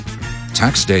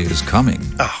Tax day is coming.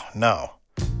 Oh, no.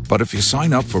 But if you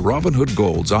sign up for Robinhood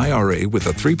Gold's IRA with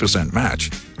a 3% match,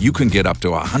 you can get up to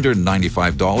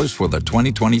 $195 for the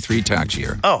 2023 tax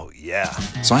year. Oh, yeah.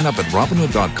 Sign up at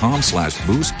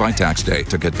Robinhood.com/boost by tax day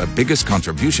to get the biggest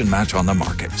contribution match on the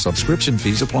market. Subscription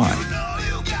fees apply.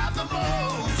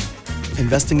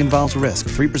 Investing involves risk.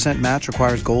 3% match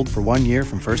requires gold for 1 year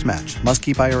from first match. Must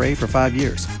keep IRA for 5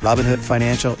 years. Robinhood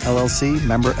Financial, LLC,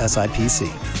 member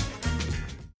SIPC.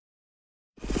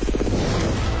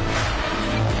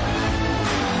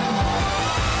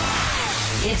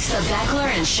 It's the Beckelr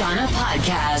and Seanna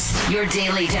podcast, your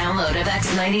daily download of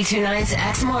X92.9's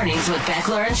X Mornings with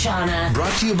Beckelr and Seanna.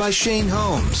 Brought to you by Shane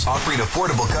Homes, offering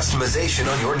affordable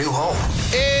customization on your new home.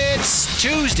 It's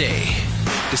Tuesday,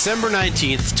 December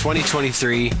 19th,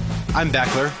 2023. I'm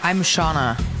Beckelr. I'm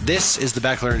Seanna. This is the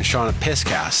Beckelr and Seanna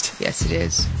Pisscast. Yes, it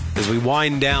is. As we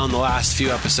wind down the last few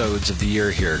episodes of the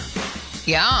year here.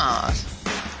 Yeah.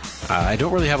 I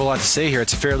don't really have a lot to say here.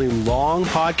 It's a fairly long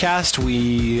podcast.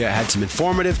 We had some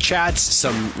informative chats,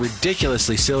 some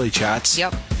ridiculously silly chats.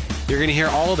 Yep. You're going to hear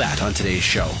all of that on today's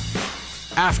show.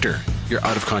 After your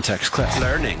out-of-context clip.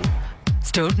 Learning.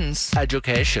 Students.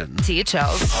 Education.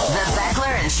 Teachers. The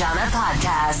Beckelr and Seanna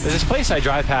podcast. There's this place I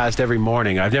drive past every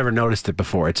morning. I've never noticed it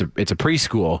before. It's a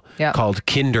preschool called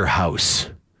Kinderhaus.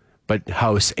 But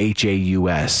house,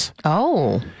 H-A-U-S.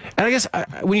 Oh. And I guess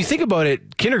when you think about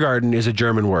it, kindergarten is a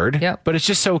German word. Yep. But it's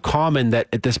just so common that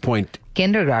at this point,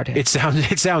 Kindergarten. it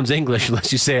sounds English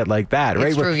unless you say it like that, right?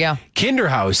 It's true, yeah.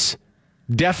 Kinderhaus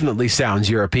definitely sounds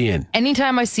European.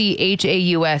 Anytime I see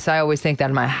H-A-U-S, I always think that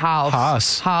in my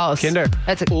house. House. Kinder.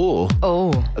 That's a... Ooh.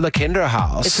 Oh. The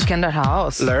Kinderhaus. It's a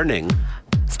Kinderhaus. Learning.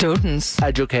 Students.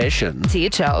 Education.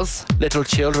 Teachers. Little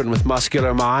children with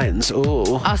muscular minds.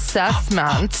 Ooh.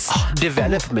 Assessments.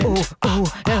 Development.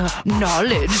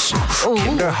 Knowledge.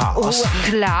 Kinderhaus.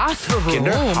 Classroom.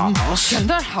 Kinderhaus.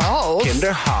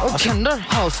 Kinderhaus.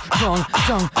 Kinderhaus.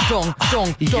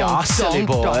 Kinderhaus. Yeah, silly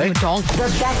boy. The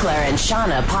Beckelr and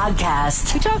Seanna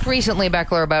podcast. We talked recently,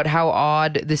 Beckelr, about how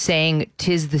odd the saying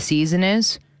 "'tis the season"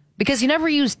 is. Because you never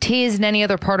use "'tis" in any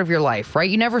other part of your life, right?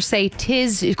 You never say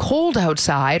 "'tis cold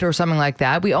outside" or something like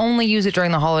that. We only use it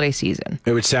during the holiday season.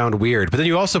 It would sound weird. But then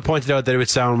you also pointed out that it would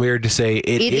sound weird to say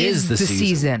it is the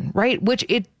season. Right? Which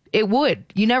it would.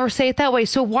 You never say it that way.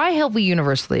 So why have we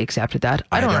universally accepted that?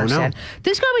 I don't understand.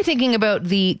 This got me thinking about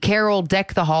the carol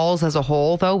Deck the Halls as a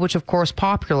whole, though, which of course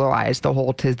popularized the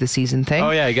whole "'tis the season" thing.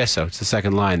 Oh, yeah, I guess so. It's the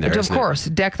second line there, Which, of course,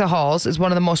 Deck the Halls is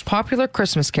one of the most popular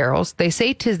Christmas carols. They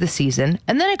say "'tis the season."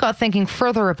 And then I got thinking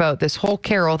further about this whole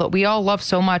carol that we all love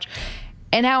so much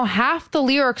and how half the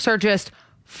lyrics are just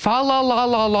fa la la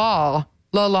la la,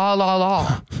 la la la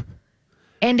la.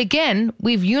 And again,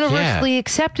 we've universally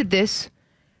accepted this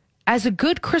as a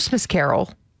good Christmas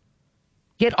carol,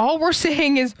 yet all we're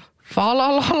saying is fa la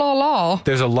la la la.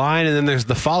 There's a line and then there's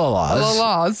the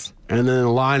fa-la-las. And then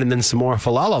a line and then some more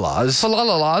fa-la-la-las.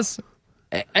 Fa-la-la-las.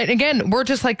 And again, we're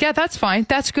just like, yeah, that's fine.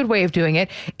 That's a good way of doing it.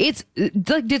 It's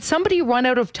like, did somebody run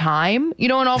out of time? You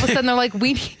know, and all of a sudden they're like,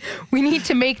 we need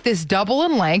to make this double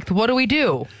in length. What do we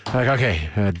do? Like, okay,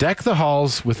 deck the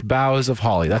halls with boughs of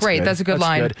holly. That's great. Good. That's a good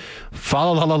line. Good.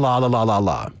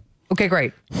 Fa-la-la-la-la-la-la-la. Okay,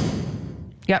 great.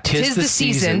 Yeah, tis the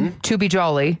season to be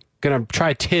jolly. Gonna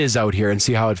try "tis" out here and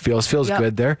see how it feels. Feels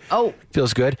good there. Oh.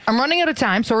 Feels good. I'm running out of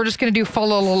time, so we're just going to do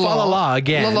fa-la-la-la. Fa-la-la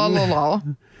again. La-la-la-la.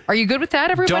 Are you good with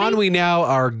that, everybody? Don we now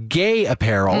are gay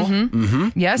apparel. Mm-hmm.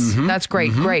 Yes, that's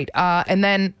great. Great. And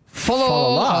then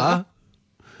fa-la-la-la.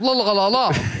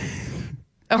 La-la-la-la.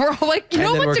 And we're all like, you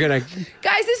know what?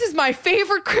 Guys, this is my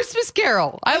favorite Christmas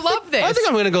carol. I love this. I think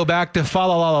I'm going to go back to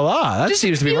fa-la-la-la-la. That Just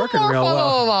seems to be working real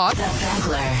well. The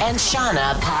Beckelr and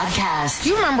Seanna podcast. Do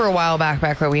you remember a while back,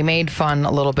 Beckelr, we made fun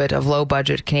a little bit of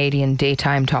low-budget Canadian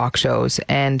daytime talk shows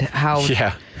and how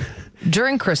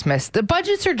during Christmas, the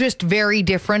budgets are just very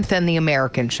different than the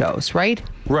American shows, right?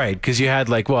 Right, because you had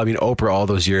Oprah all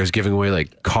those years giving away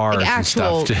cars like and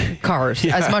stuff. Cars,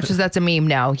 as much as that's a meme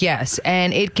now, yes.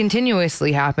 And it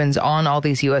continuously happens on all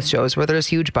these U.S. shows where there's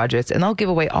huge budgets and they'll give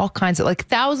away all kinds of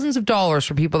thousands of dollars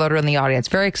for people that are in the audience.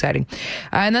 Very exciting.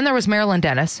 And then there was Marilyn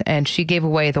Dennis and she gave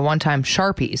away the one-time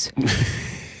Sharpies.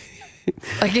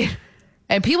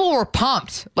 And people were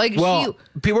pumped.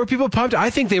 Were people pumped? I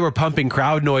think they were pumping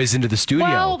crowd noise into the studio.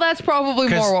 Well, that's probably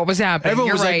more what was happening. Everyone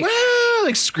You're was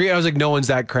right. scream. I was like, no one's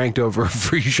that cranked over a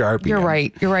free Sharpie. You're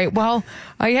right. Well,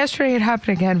 yesterday it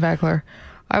happened again, Beckelr.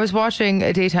 I was watching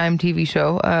a daytime TV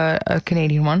show, a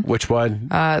Canadian one. Which one?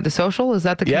 The Social, is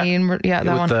that the Canadian? Yeah,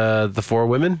 that with one. The four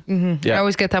women? Mm-hmm. Yeah. I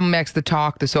always get them mixed, the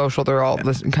Talk, the Social, they're all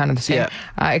kind of the same.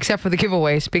 Except for the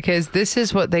giveaways, because this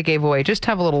is what they gave away. Just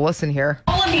have a little listen here.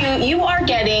 All of you are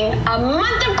getting a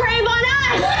month of Crave on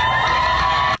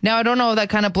Us! Now, I don't know if that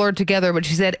kind of blurred together, but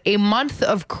she said, a month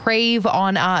of Crave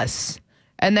on Us.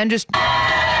 And then just...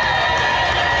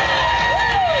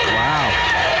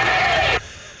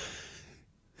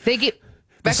 They get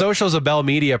the Social's a Bell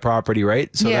Media property,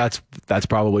 right? So that's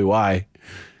probably why.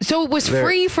 So it was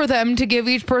free for them to give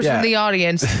each person in the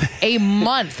audience a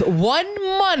month,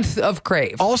 1 month of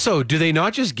Crave. Also, do they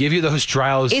not just give you those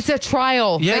trials? It's a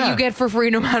trial that you get for free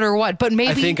no matter what. But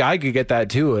maybe I think I could get that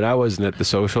too, and I wasn't at the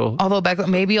Social. Although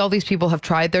maybe all these people have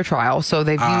tried their trial, so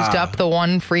they've used up the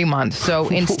one free month. So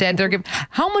instead, they're giving.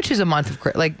 How much is a month of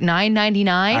Crave? Like $9.99?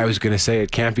 I was going to say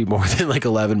it can't be more than like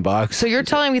 $11. So you're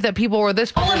telling me that people were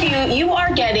this? All of you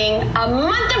are getting a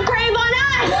month of Crave on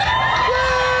Us.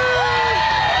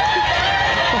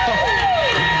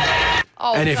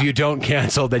 Oh, and if you don't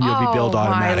cancel, then you'll be billed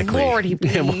automatically. My Lordy,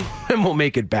 and we'll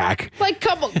make it back. Like,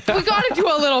 come on. We got to do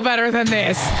a little better than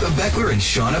this. The Beckelr and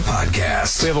Seanna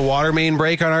podcast. We have a water main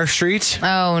break on our street.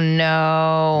 Oh,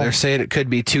 no. They're saying it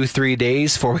could be 2-3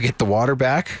 days before we get the water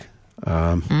back.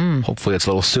 Hopefully it's a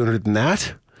little sooner than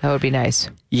that. That would be nice.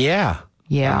 Yeah.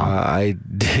 Yeah. I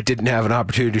didn't have an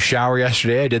opportunity to shower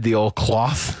yesterday. I did the old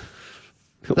cloth.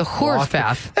 The horse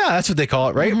bath. Yeah, that's what they call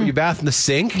it, right? When you bath in the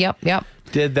sink. Yep.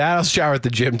 Did that. I'll shower at the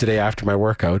gym today after my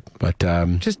workout. But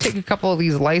just take a couple of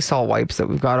these Lysol wipes that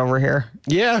we've got over here.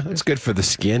 Yeah, it's good for the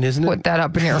skin, isn't it? Put that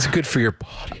up in your... It's good for your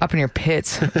body. Up in your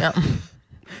pits. Yep.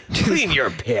 Clean your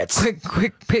pits.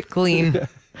 Quick pit clean.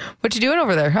 What you doing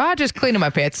over there? Just cleaning my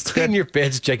pits. It's Clean good. your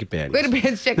pits, check your panties. Clean your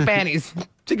pits, check panties.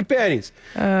 Check your panties.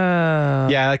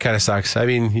 Yeah, that kind of sucks. I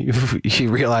mean, you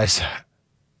realize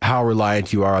how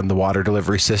reliant you are on the water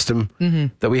delivery system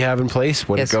that we have in place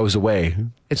when it goes away.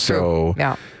 It's true.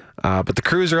 Yeah. But the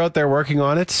crews are out there working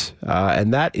on it,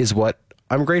 and that is what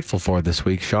I'm grateful for this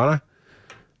week, Shauna.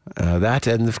 That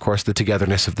and, of course, the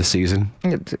togetherness of the season.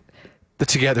 The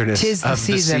togetherness of the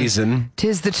season.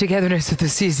 'Tis the togetherness of the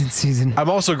season. I'm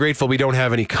also grateful we don't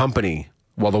have any company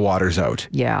while the water's out.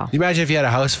 Yeah. Can you imagine if you had a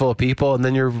house full of people and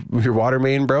then your water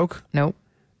main broke? Nope.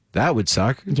 That would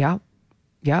suck. Yeah.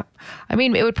 I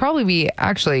mean, it would probably be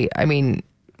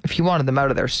if you wanted them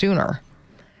out of there sooner.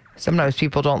 Sometimes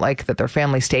people don't like that their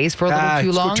family stays for a little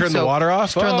too long. Turn the water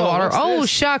off? Turn the water. Oh,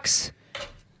 shucks.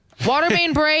 Water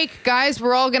main break. Guys,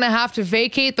 we're all going to have to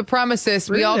vacate the premises.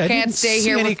 Really? We all can't stay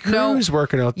here with crews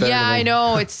working out there. Yeah, I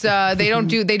know. It's they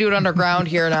do it underground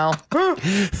here now.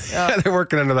 They're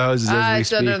working under the houses as we it's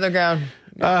speak. under the ground.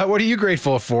 What are you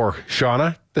grateful for,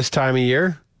 Shauna, this time of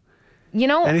year? You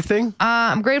know, anything?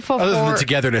 I'm grateful Other for than the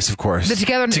togetherness, of course. The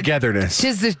togetherness.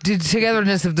 Tis the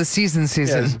togetherness of the season.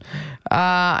 Yes.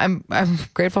 I'm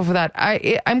grateful for that.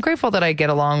 I'm grateful that I get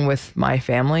along with my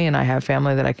family and I have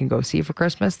family that I can go see for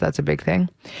Christmas. That's a big thing.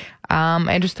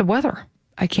 And just the weather.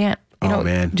 I can't.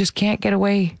 Just can't get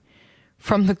away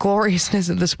from the gloriousness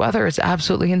of this weather. It's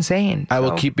absolutely insane. I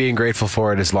will keep being grateful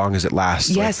for it as long as it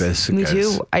lasts like this. Me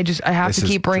too. I have to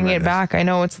keep bringing it back. I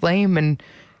know it's lame and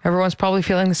everyone's probably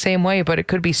feeling the same way, but it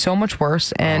could be so much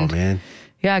worse. And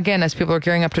yeah, again, as people are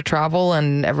gearing up to travel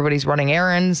and everybody's running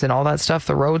errands and all that stuff,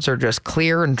 the roads are just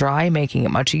clear and dry, making it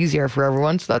much easier for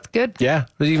everyone. So that's good. Yeah.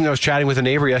 Even though I was chatting with a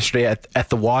neighbor yesterday at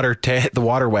the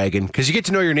water wagon, because you get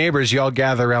to know your neighbors, you all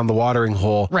gather around the watering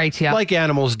hole. Right, yeah. Like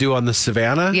animals do on the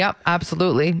savannah. Yep,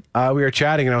 absolutely. We were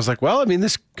chatting and I was like, well, I mean,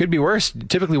 this could be worse.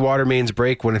 Typically water mains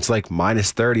break when it's like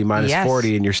minus 30, minus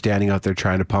 40, and you're standing out there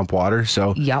trying to pump water.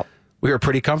 So yep. We were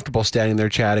pretty comfortable standing there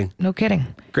chatting. No kidding.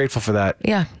 Grateful for that.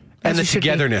 Yeah. And the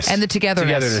togetherness. And the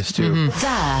togetherness. Too. The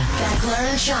Beckelr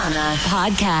and Seanna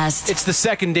podcast. It's the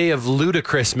second day of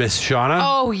LudaChristmas, Shauna.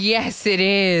 Oh, yes, it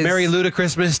is. Merry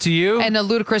LudaChristmas to you. And a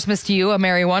LudaChristmas to you, a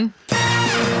merry one.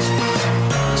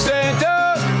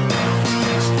 Santa!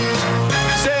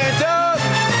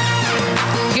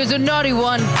 Here's a naughty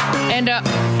one. And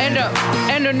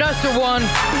another one.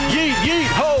 Yeet, yeet,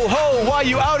 ho, ho, while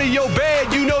you out of your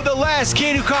bed, you know the last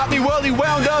kid who caught me well, he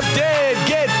wound up dead.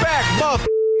 Get back, muff,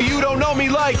 you don't know me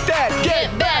like that.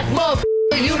 Get back, muff,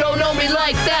 you don't know me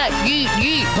like that. Yeet,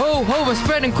 yeet, ho, ho, I'm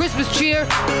spreading Christmas cheer,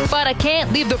 but I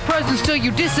can't leave the presents till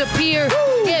you disappear.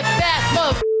 Woo! Get back,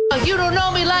 muff, you don't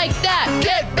know me like that.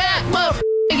 Get back, muff,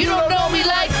 you don't know me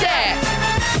like that.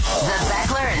 The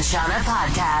Beckelr and Seanna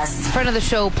podcast. Friend of the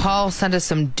show, Paul, sent us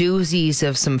some doozies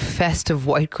of some festive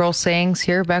white girl sayings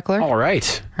here, Beckelr. All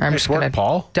right. I'm Nice just going to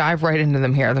Paul. dive right into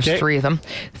them here. There's 3 of them.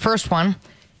 First one,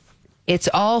 It's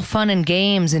all fun and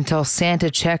games until Santa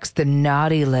checks the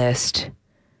naughty list.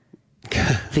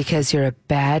 Because you're a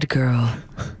bad girl.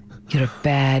 You're a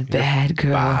bad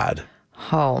girl. Bad.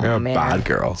 Oh, You're man. a bad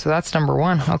girl. So that's number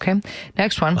one. Okay.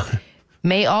 Next one.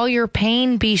 May all your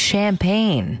pain be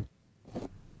champagne.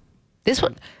 This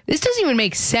doesn't even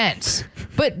make sense.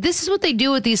 But this is what they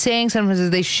do with these sayings sometimes is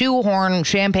they shoehorn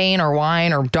champagne or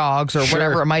wine or dogs or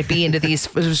whatever it might be into these.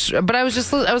 But I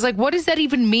was like, what does that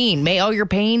even mean? May all your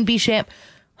pain be champagne.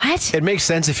 What? It makes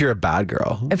sense if you're a bad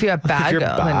girl. If you're a bad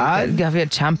girl, then you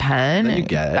have champagne. Then you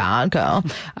get it. Bad girl.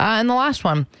 And the last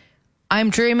one. I'm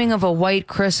dreaming of a white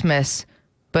Christmas,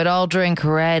 but I'll drink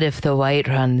red if the white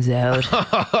runs out.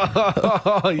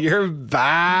 Oh, you're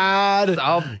bad.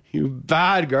 You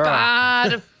bad girl.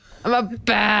 Bad. I'm a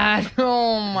bad.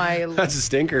 Oh my. That's a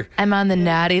stinker. I'm on the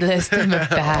naughty list. I'm a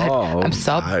bad. Oh, I'm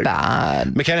so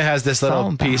bad. McKenna has this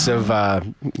little piece of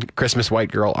Christmas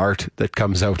white girl art that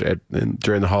comes out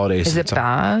during the holidays. Is it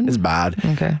bad? It's bad.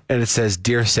 Okay. And it says,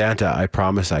 "Dear Santa, I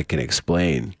promise I can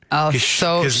explain." Oh,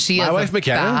 so she is my wife a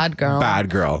McKenna, bad girl. Bad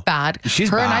girl. Bad. She's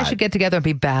Her bad. and I should get together and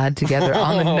be bad together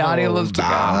on the naughty list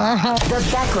together. The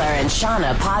Beckelr and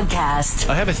Seanna podcast.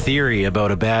 I have a theory about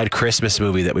a bad Christmas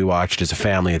movie that we watched as a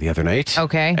family the other night.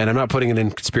 Okay. And I'm not putting it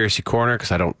in Conspiracy Corner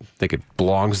because I don't think it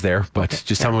belongs there, but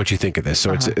just tell me what you think of this.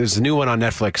 So it's a new one on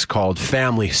Netflix called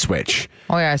Family Switch.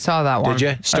 Oh, yeah, I saw that one. Did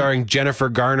you? Starring Jennifer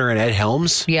Garner and Ed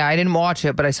Helms. Yeah, I didn't watch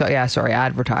it, but I saw,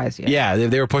 advertised. Yeah,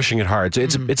 they were pushing it hard. So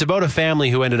it's about a family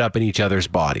who ended up in each other's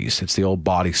bodies. It's the old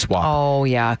body swap Oh,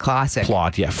 yeah, classic.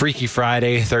 plot. Yeah, Freaky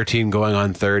Friday, 13 going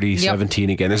on 30,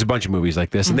 17 again. There's a bunch of movies like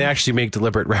this, and they actually make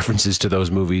deliberate references to those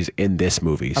movies in this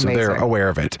movie. So they're Amazing. aware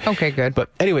of it. Okay, good.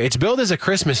 But anyway, it's billed as a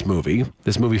Christmas movie,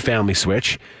 this movie Family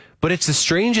Switch, but it's the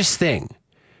strangest thing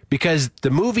because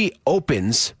the movie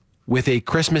opens with a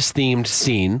Christmas-themed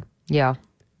scene, Yeah.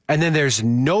 and then there's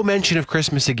no mention of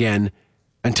Christmas again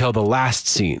until the last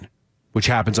scene, which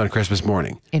happens on Christmas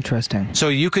morning. Interesting. So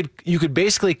you could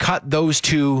basically cut those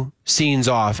two scenes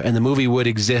off and the movie would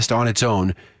exist on its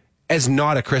own as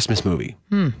not a Christmas movie.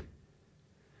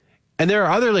 And there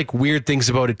are other like weird things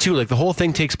about it too. Like the whole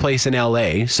thing takes place in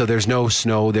LA, so there's no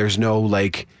snow, there's no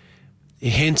like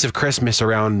hints of Christmas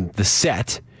around the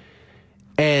set.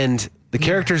 And the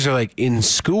characters are like in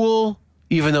school,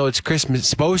 even though it's Christmas,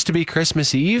 supposed to be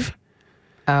Christmas Eve.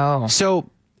 Oh. So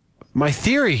my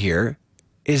theory here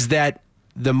is that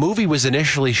the movie was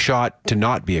initially shot to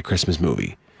not be a Christmas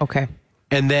movie. Okay.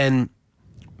 And then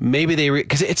maybe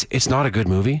because it's not a good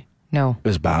movie. No. It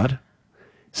was bad.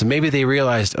 So maybe they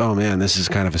realized, oh man, this is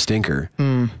kind of a stinker.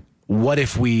 What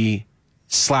if we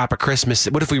slap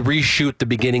what if we reshoot the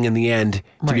beginning and the end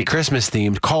to be Christmas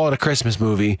themed, call it a Christmas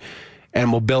movie,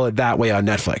 and we'll bill it that way on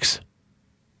Netflix?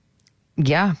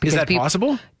 Yeah. Is that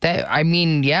possible? I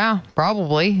mean, yeah,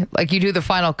 probably. Like you do the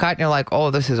final cut and you're like,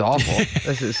 oh, this is awful.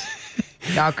 This is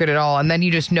not good at all. And then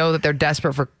you just know that they're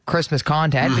desperate for Christmas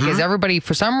content because everybody,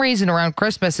 for some reason around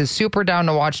Christmas, is super down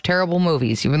to watch terrible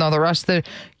movies, even though the rest of the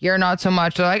year, not so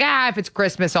much. They're like, if it's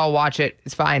Christmas, I'll watch it.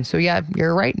 It's fine. So yeah,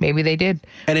 you're right. Maybe they did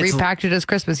repackage it as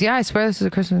Christmas. Yeah, I swear this is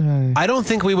a Christmas movie. I don't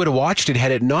think we would have watched it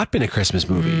had it not been a Christmas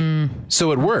movie.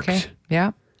 So it worked. Okay.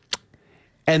 Yeah.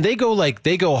 And they go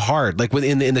hard. Like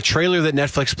in the trailer that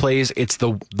Netflix plays, it's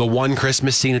the one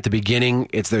Christmas scene at the beginning.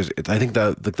 I think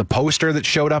the poster that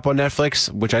showed up on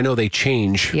Netflix, which I know they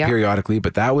change periodically,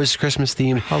 but that was Christmas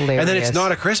themed. Hilarious. And then it's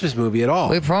not a Christmas movie at all.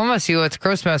 We promise you it's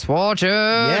Christmas. Watch it.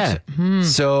 Yeah.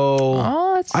 So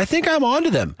I think I'm onto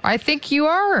them. I think you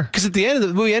are. Because at the end of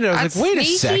the movie ended, I was That's like, wait a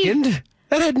sneaky. second.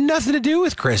 That had nothing to do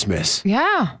with Christmas.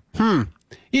 Yeah.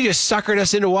 You just suckered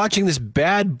us into watching this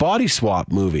bad body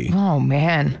swap movie. Oh,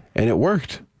 man. And it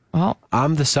worked. Well,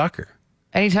 I'm the sucker.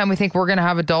 anytime we think we're going to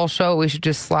have a doll show, we should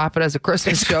just slap it as a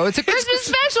Christmas show. It's a Christmas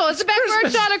special. It's a Beckelr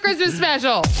and Seanna Christmas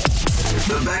special.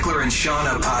 The Beckelr and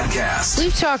Seanna podcast.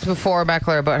 We've talked before,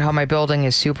 Beckelr, about how my building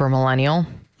is super millennial.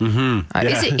 Mm-hmm.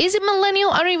 Is it millennial?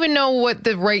 I don't even know what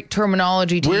the right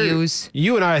terminology to use.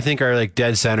 You and I think, are like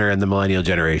dead center in the millennial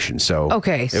generation. So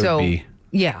Okay, it would be,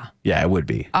 yeah. Yeah, it would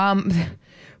be.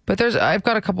 But I've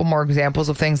got a couple more examples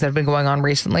of things that have been going on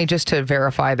recently just to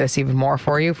verify this even more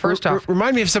for you. First off,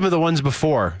 remind me of some of the ones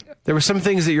before. There were some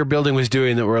things that your building was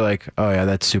doing that were like, oh yeah,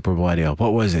 that's super millennial.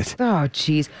 What was it? oh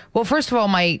geez. Well, first of all,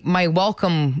 my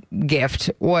welcome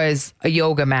gift was a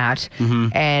yoga mat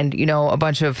and a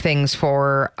bunch of things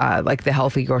for like the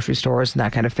healthy grocery stores and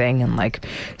that kind of thing, and like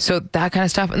so that kind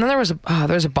of stuff. And then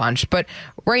there's a bunch, but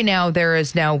right now there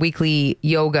is now weekly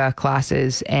yoga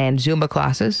classes and Zumba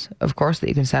classes, of course, that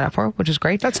you can sign up for, which is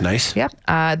great. That's nice. Yep.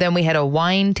 Then we had a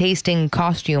wine tasting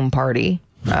costume party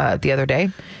the other day.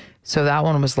 So that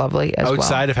one was lovely as well.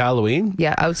 Outside of Halloween?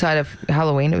 Yeah, outside of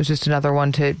Halloween. It was just another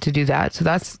one to do that. So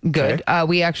that's good. Okay.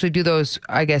 We actually do those,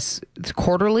 I guess,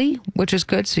 quarterly, which is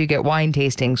good. So you get wine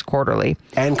tastings quarterly.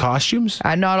 And costumes?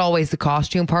 Not always the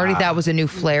costume party. That was a new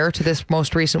flair to this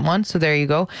most recent one. So there you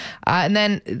go. And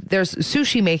then there's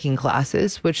sushi making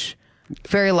classes, which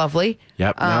very lovely.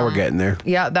 Yep, now we're getting there.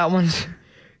 Yeah,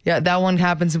 that one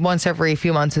happens once every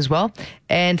few months as well.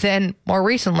 And then more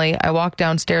recently, I walked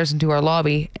downstairs into our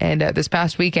lobby, and this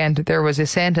past weekend, there was a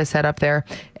Santa set up there,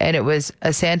 and it was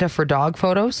a Santa for dog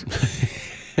photos.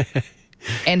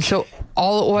 And so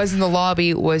all it was in the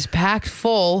lobby was packed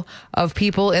full of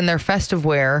people in their festive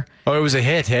wear. Oh, it was a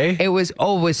hit, hey? It was,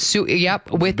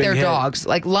 with their hit. dogs,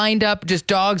 like lined up, just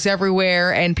dogs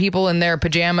everywhere, and people in their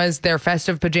pajamas, their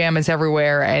festive pajamas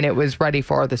everywhere, and it was ready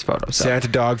for this photo. So. Santa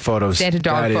dog photos. Santa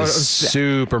dog That photos. is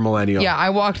super millennial. Yeah,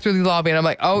 I walked through the lobby and I'm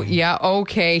like, oh, yeah,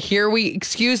 okay,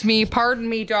 excuse me, pardon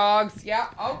me, dogs. Yeah,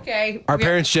 okay. Our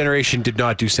parents' generation did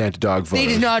not do Santa dog photos.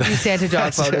 They did not do Santa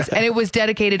dog photos. And it was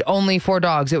dedicated only for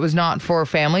dogs. It was not for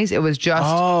families. It was just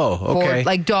okay. for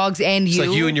like dogs and you. It's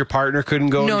like you and your partner couldn't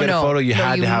go and get a photo. You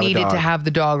had to have a dog. You needed to have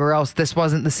the dog, or else this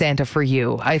wasn't the Santa for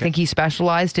you. I think he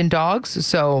specialized in dogs.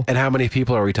 So. And how many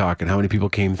people are we talking? How many people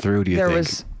came through, do you think? There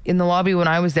was, in the lobby when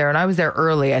I was there, and I was there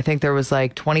early, I think there was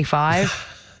like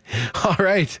 25. All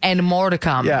right. And more to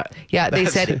come. Yeah. They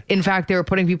said, in fact, they were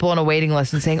putting people on a waiting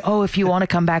list and saying, oh, if you want to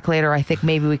come back later, I think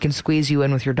maybe we can squeeze you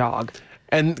in with your dog.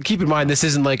 And keep in mind, this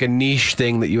isn't like a niche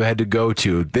thing that you had to go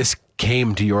to. This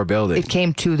came to your building. It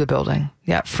came to the building.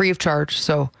 Yeah, free of charge.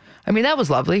 So, I mean, that was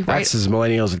lovely, right? That's as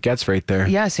millennial as it gets right there.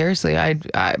 Yeah, seriously. I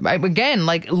again,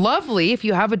 like, lovely. If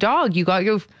you have a dog, you got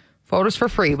your photos for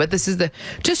free. But this is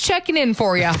just checking in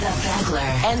for you. The Beckelr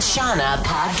and Seanna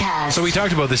podcast. So we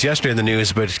talked about this yesterday in the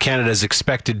news, but Canada is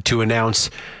expected to announce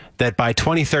that by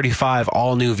 2035,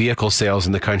 all new vehicle sales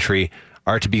in the country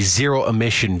are to be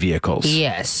zero-emission vehicles.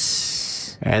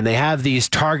 Yes. And they have these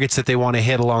targets that they want to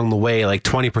hit along the way, like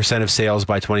 20% of sales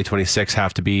by 2026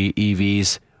 have to be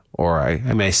EVs. Or I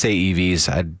say EVs.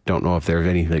 I don't know if there are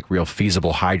any like real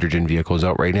feasible hydrogen vehicles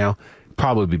out right now.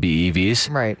 Probably be EVs.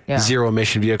 Right. Yeah. Zero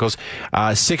emission vehicles.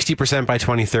 60% by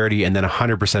 2030, and then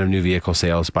 100% of new vehicle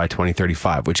sales by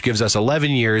 2035, which gives us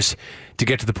 11 years to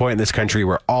get to the point in this country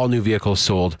where all new vehicles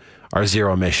sold are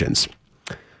zero emissions.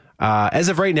 As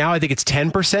of right now, I think it's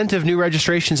 10% of new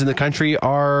registrations in the country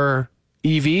are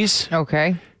EVs.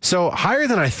 Okay. So higher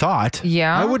than I thought.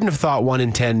 Yeah. I wouldn't have thought 1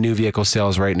 in 10 new vehicle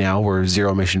sales right now were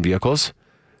zero emission vehicles.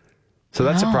 So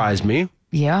that surprised me.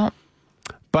 Yeah.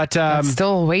 But That's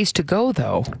still a ways to go,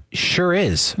 though. Sure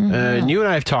is. And you and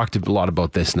I have talked a lot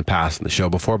about this in the past on the show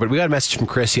before, but we got a message from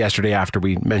Chris yesterday after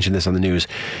we mentioned this on the news.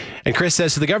 And Chris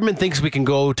says, so the government thinks we can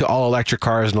go to all electric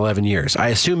cars in 11 years. I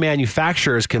assume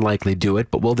manufacturers can likely do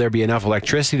it, but will there be enough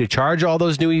electricity to charge all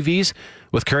those new EVs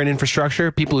with current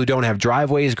infrastructure? People who don't have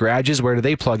driveways, garages, where do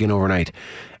they plug in overnight?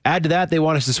 Add to that, they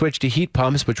want us to switch to heat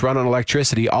pumps, which run on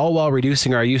electricity, all while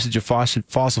reducing our usage of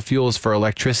fossil fuels for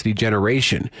electricity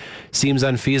generation. Seems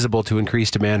unfeasible to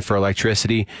increase demand for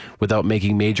electricity without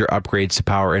making major upgrades to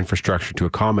power infrastructure to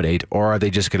accommodate, or are they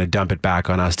just going to dump it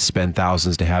back on us to spend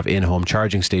thousands to have in-home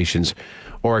charging stations,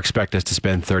 or expect us to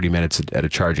spend 30 minutes at a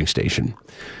charging station?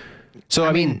 So,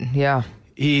 I mean, yeah.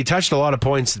 He touched a lot of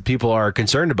points that people are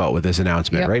concerned about with this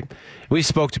announcement, right? We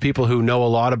spoke to people who know a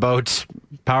lot about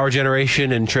power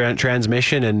generation and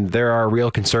transmission, and there are real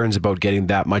concerns about getting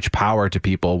that much power to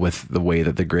people with the way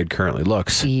that the grid currently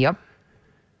looks. Yep.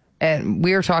 And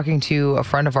we were talking to a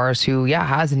friend of ours who,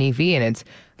 has an EV, and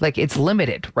it's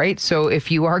limited, right? So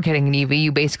if you are getting an EV,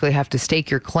 you basically have to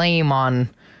stake your claim on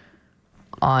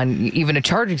even a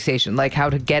charging station, like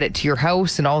how to get it to your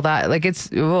house and all that. Like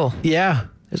Yeah.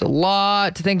 There's a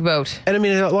lot to think about. And I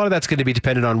mean, a lot of that's going to be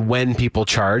dependent on when people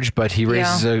charge, but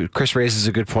Chris raises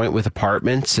a good point with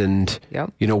apartments and,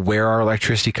 where our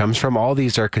electricity comes from. All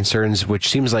these are concerns, which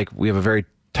seems like we have a very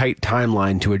tight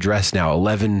timeline to address now.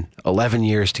 11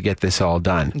 years to get this all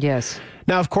done. Yes.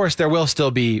 Now, of course, there will still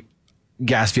be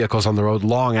gas vehicles on the road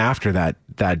long after that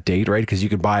date, right? Because you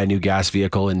could buy a new gas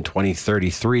vehicle in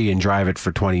 2033 and drive it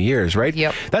for 20 years, right?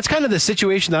 Yep. That's kind of the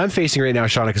situation that I'm facing right now,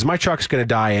 Shauna, because my truck's going to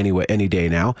die any day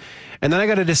now. And then I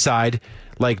got to decide,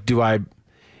 like,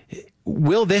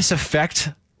 will this affect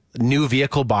new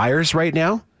vehicle buyers right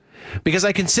now? Because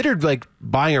I considered like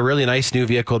buying a really nice new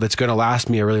vehicle that's going to last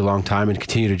me a really long time and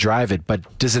continue to drive it.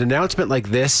 But does an announcement like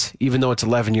this, even though it's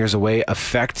 11 years away,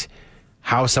 affect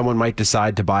how someone might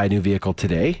decide to buy a new vehicle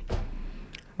today?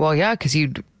 Well, yeah, because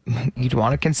you'd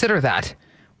want to consider that.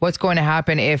 What's going to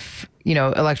happen if,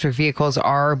 electric vehicles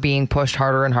are being pushed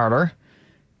harder and harder?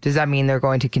 Does that mean they're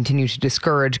going to continue to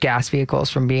discourage gas vehicles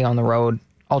from being on the road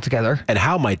altogether. And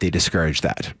how might they discourage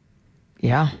that?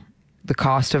 Yeah. The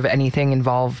cost of anything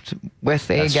involved with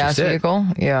a gas vehicle.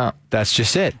 Yeah. That's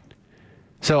just it.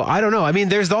 So I don't know. I mean,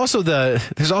 there's also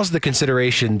the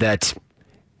consideration that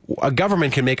a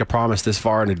government can make a promise this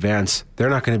far in advance. They're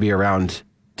not going to be around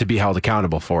to be held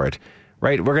accountable for it,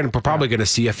 right? We're probably going to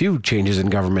see a few changes in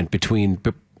government between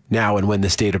now and when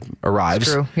this date arrives.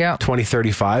 That's true. Yeah.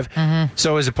 2035. Mm-hmm.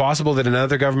 So is it possible that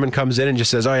another government comes in and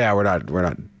just says, "Oh yeah, we're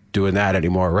not doing that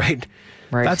anymore," right?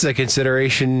 Right. That's a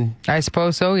consideration. I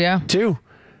suppose so, yeah. Too.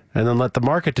 And then let the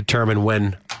market determine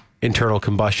when internal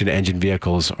combustion engine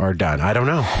vehicles are done. I don't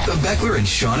know. The Beckelr and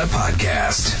Seanna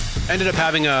podcast. Ended up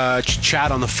having a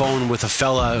chat on the phone with a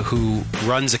fella who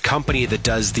runs a company that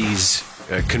does these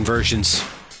conversions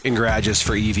in garages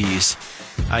for EVs.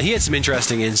 He had some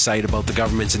interesting insight about the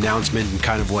government's announcement and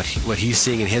kind of what he's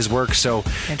seeing in his work. So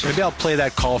maybe I'll play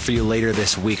that call for you later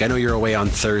this week. I know you're away on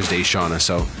Thursday, Shauna,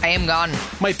 so I am gone.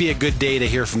 Might be a good day to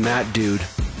hear from that dude.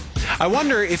 I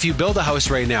wonder if you build a house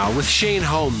right now with Shane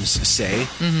Homes, say,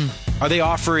 are they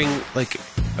offering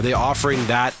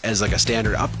that as like a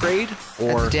standard upgrade?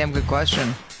 Or that's a damn good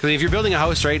question. Because if you're building a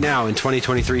house right now in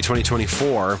 2023,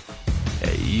 2024,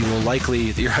 you will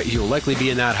likely be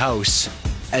in that house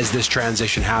as this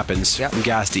transition happens from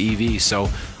gas to EV. So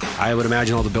I would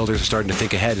imagine all the builders are starting to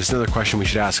think ahead. It's another question we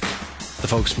should ask the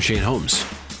folks from Shane Homes.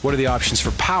 What are the options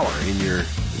for power in your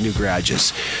new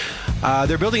garages?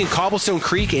 They're building in Cobblestone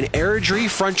Creek and Airdrie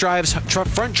front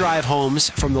drive homes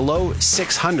from the low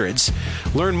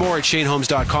 600s. Learn more at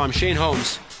shanehomes.com. Shane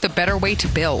Homes. The better way to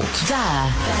build. The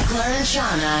Beckelr and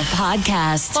Seanna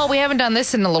podcast. Well, we haven't done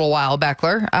this in a little while,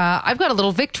 Beckelr. I've got a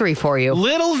little victory for you.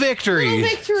 Little victory.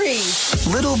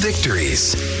 Little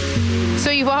victories. So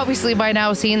you've obviously by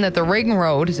now seen that the ring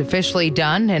road is officially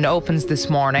done and opens this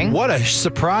morning. What a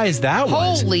surprise that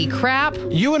was. Holy crap.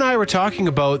 You and I were talking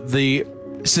about the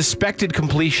suspected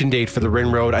completion date for the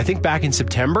ring road, I think back in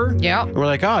September. Yeah. And we're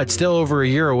like, oh, it's still over a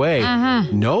year away.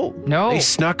 No. No. They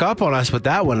snuck up on us with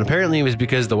that one. Apparently it was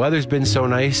because the weather's been so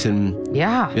nice and...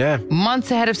 Yeah.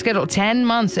 Months ahead of schedule. 10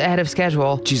 months ahead of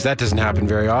schedule. Geez, that doesn't happen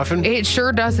very often. It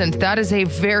sure doesn't. That is a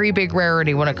very big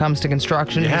rarity when it comes to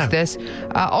construction. Yeah. Is this.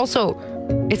 Also,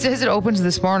 it says it opens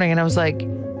this morning and I was like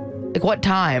what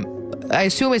time? I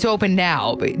assume it's open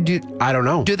now. But I don't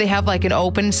know. Do they have like an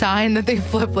open sign that they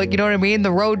flip? Like, you know what I mean?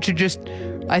 The road should just...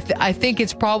 I think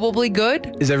it's probably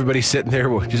good. Is everybody sitting there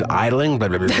just idling? I'm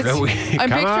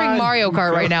picturing Mario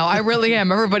Kart right now. I really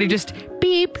am. Everybody just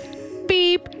beep,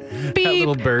 beep, beep. That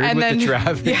little bird and with then, the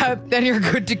traffic. Yeah, then you're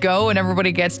good to go and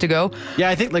everybody gets to go. Yeah,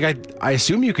 I think I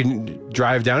assume you can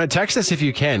drive down it. Text us if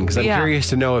you can, because I'm curious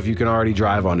to know if you can already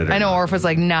drive on it. I know, or if it's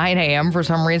like 9 a.m. for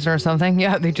some reason or something.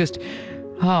 Yeah, they just...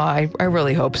 Oh, I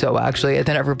really hope so, actually. And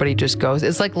then everybody just goes.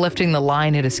 It's like lifting the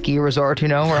line at a ski resort,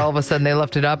 where all of a sudden they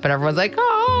lift it up and everyone's like,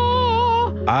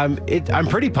 oh. I'm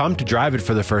pretty pumped to drive it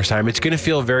for the first time. It's going to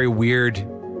feel very weird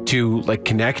to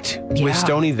connect with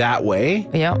Stoney that way.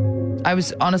 Yeah. I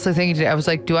was honestly thinking today, I was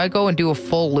like, do I go and do a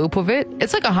full loop of it?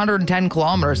 It's like 110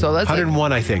 kilometers, so that's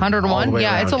 101, I think. 101?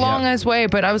 Yeah, around. It's a long ass way,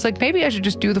 but I was like, maybe I should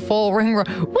just do the full ring road.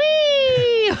 Whee!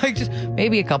 Just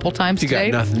maybe a couple times today.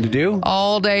 You got nothing to do?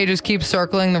 All day, just keep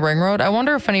circling the ring road. I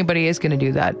wonder if anybody is going to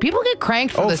do that. People get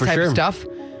cranked for this type of stuff.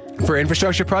 For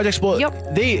infrastructure projects? Well, yep.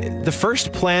 The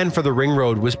first plan for the ring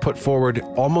road was put forward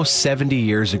almost 70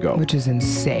 years ago. Which is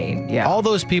insane, yeah. All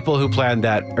those people who planned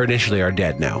that initially are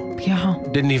dead now. Yeah.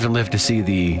 Didn't even live to see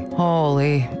the...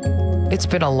 Holy... It's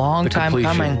been a long time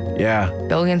coming. Yeah.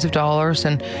 Billions of dollars.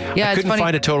 And yeah, I couldn't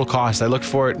find a total cost. I looked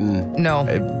for it and... No.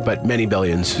 But many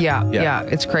billions. Yeah.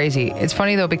 It's crazy. It's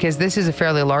funny though, because this is a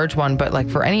fairly large one, but like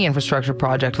for any infrastructure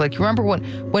project, like you remember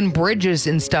when bridges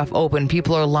and stuff open,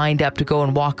 people are lined up to go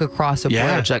and walk across a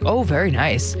bridge. Like, oh, very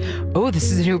nice. Oh,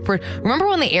 this is a new bridge. Remember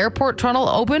when the airport tunnel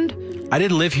opened? I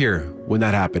didn't live here when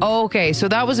that happened. Oh, okay. So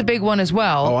that was a big one as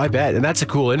well. Oh, I bet. And that's a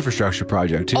cool infrastructure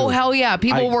project, too. Oh, hell yeah.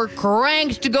 People were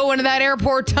cranked to go into that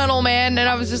airport tunnel, man. And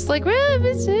I was just like,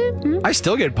 I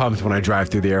still get pumped when I drive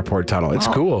through the airport tunnel. It's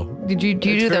cool. Do you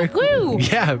do the woo?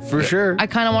 Yeah, for sure. I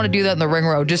kind of want to do that in the ring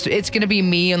road. It's going to be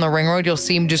me in the ring road. You'll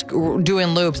see him just doing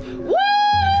loops. Woo!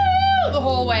 The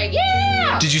whole way.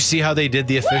 Yeah! Did you see how they did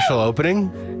the official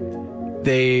opening?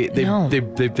 They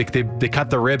cut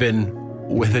the ribbon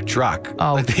with a truck.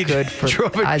 Oh, like they good for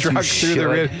drove a truck through the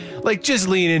ribbon. Like, just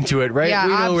lean into it, right? Yeah,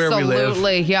 we know absolutely. where we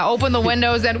live. Yeah, open the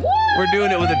windows and woo! We're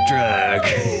doing it with a truck.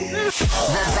 The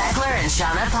Beckelr and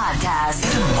Seanna podcast.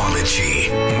 Etymology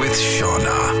with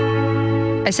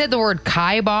Seanna. I said the word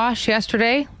kibosh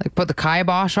yesterday, like put the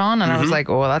kibosh on, and I was like,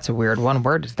 oh, that's a weird one.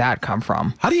 Where does that come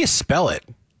from? How do you spell it?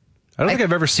 I don't think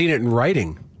I've ever seen it in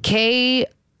writing. K-I-B-O-S-H.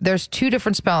 there's two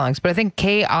different spellings, but I think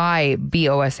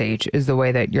Kibosh is the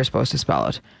way that you're supposed to spell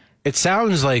it. It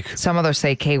sounds like... Some others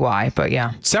say KY, but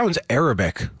yeah. Sounds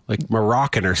Arabic, like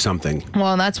Moroccan or something.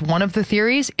 Well, and that's one of the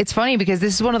theories. It's funny because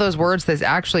this is one of those words that's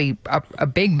actually a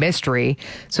big mystery.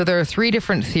 So there are three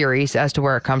different theories as to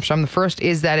where it comes from. The first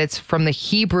is that it's from the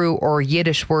Hebrew or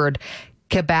Yiddish word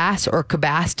kabas or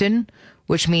kabastin,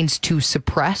 which means to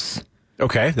suppress.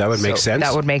 Okay, that would make sense.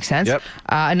 That would make sense. Yep.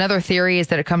 Another theory is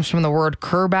that it comes from the word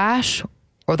kurbash,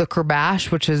 or the kurbash,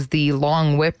 which is the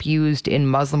long whip used in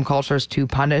Muslim cultures to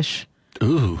punish.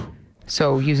 Ooh.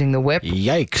 So using the whip.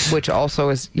 Yikes. Which also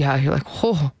is, you're like,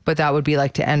 oh, but that would be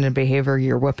like to end a behavior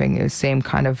you're whipping is same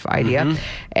kind of idea. Mm-hmm.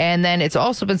 And then it's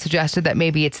also been suggested that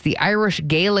maybe it's the Irish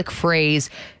Gaelic phrase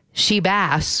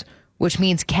shibas, which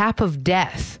means cap of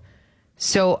death.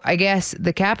 So I guess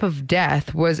the cap of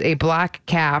death was a black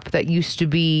cap that used to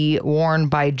be worn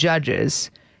by judges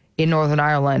in Northern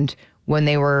Ireland when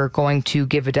they were going to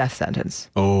give a death sentence.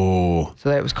 Oh. So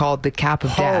that was called the cap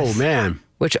of death. Oh, man.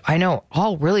 Which I know,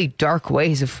 all really dark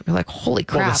ways of, like, holy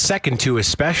crap. Well, the second two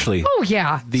especially. Oh,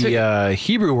 yeah. The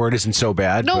Hebrew word isn't so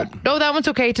bad. No, that one's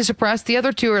okay to suppress. The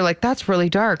other two are like, that's really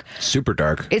dark. Super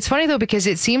dark. It's funny, though, because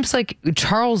it seems like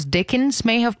Charles Dickens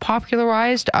may have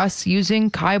popularized us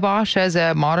using kibosh as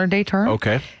a modern-day term.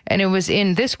 Okay. And it was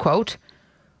in this quote,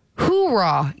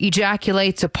 "Hoorah,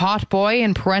 ejaculates a potboy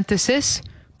in parenthesis.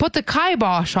 Put the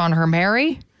kibosh on her,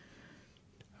 Mary."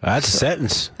 That's a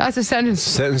sentence. That's a sentence.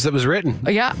 Sentence that was written.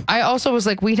 Yeah. I also was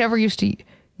like, we never used to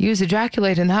use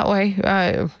ejaculate in that way.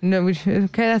 No, okay,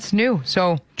 that's new.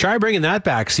 So try bringing that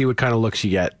back. See what kind of looks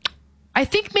you get. I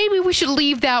think maybe we should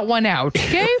leave that one out,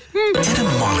 okay?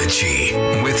 Etymology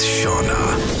with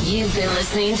Seanna. You've been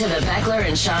listening to the Beckelr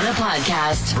and Seanna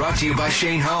podcast. Brought to you by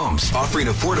Shane Homes, offering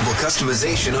affordable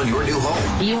customization on your new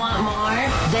home. You want more?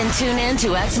 Then tune in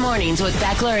to X Mornings with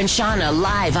Beckelr and Seanna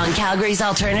live on Calgary's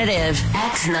alternative,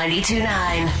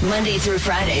 X92.9. Monday through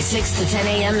Friday, 6 to 10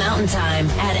 a.m. Mountain Time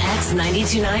at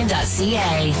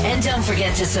x929.ca. And don't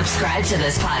forget to subscribe to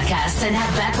this podcast and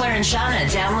have Beckelr and Seanna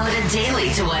downloaded daily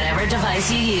to whatever device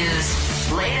you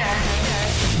use. Later.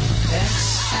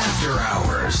 X After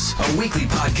Hours, a weekly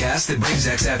podcast that brings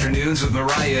X Afternoons with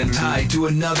Mariah and Ty to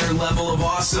another level of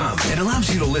awesome. It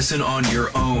allows you to listen on your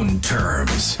own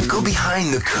terms. Go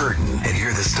behind the curtain and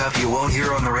hear the stuff you won't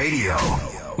hear on the radio.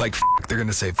 Like they're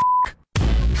gonna say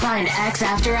Find X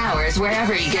After Hours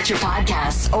wherever you get your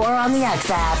podcasts or on the X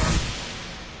app.